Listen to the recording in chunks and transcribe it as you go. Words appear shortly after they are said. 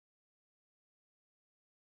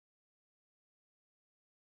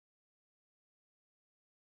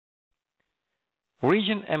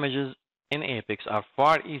Region images in Apex are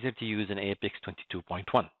far easier to use in Apex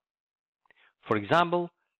 22.1. For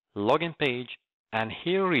example, login page and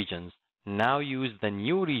hero regions now use the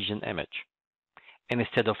new region image,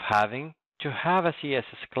 instead of having to have a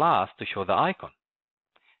CSS class to show the icon.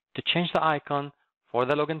 To change the icon for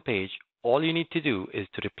the login page, all you need to do is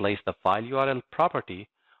to replace the file URL property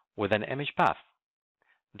with an image path.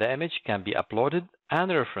 The image can be uploaded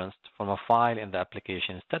and referenced from a file in the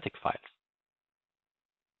application static files.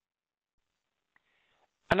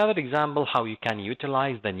 Another example how you can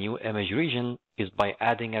utilize the new image region is by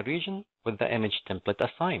adding a region with the image template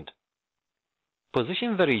assigned.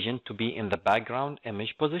 Position the region to be in the background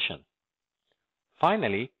image position.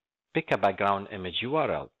 Finally, pick a background image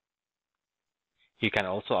URL. You can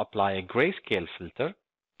also apply a grayscale filter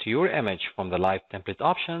to your image from the live template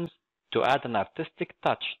options to add an artistic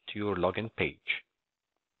touch to your login page.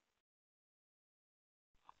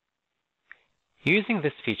 Using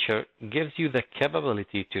this feature gives you the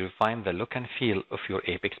capability to refine the look and feel of your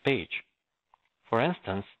Apex page. For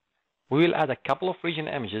instance, we will add a couple of region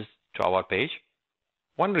images to our page.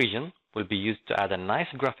 One region will be used to add a nice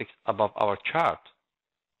graphics above our chart.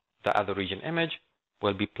 The other region image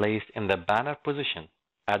will be placed in the banner position,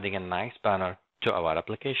 adding a nice banner to our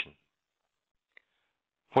application.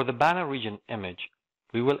 For the banner region image,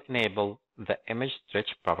 we will enable the image stretch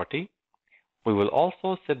property. We will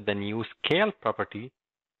also set the new scale property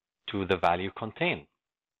to the value contained,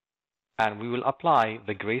 and we will apply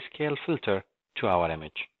the grayscale filter to our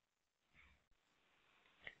image.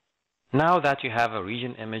 Now that you have a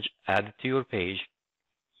region image added to your page,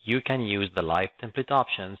 you can use the live template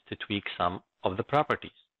options to tweak some of the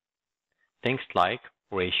properties. Things like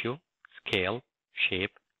ratio, scale,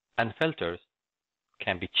 shape, and filters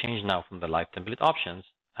can be changed now from the live template options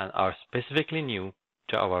and are specifically new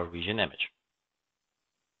to our region image.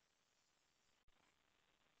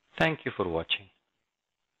 Thank you for watching.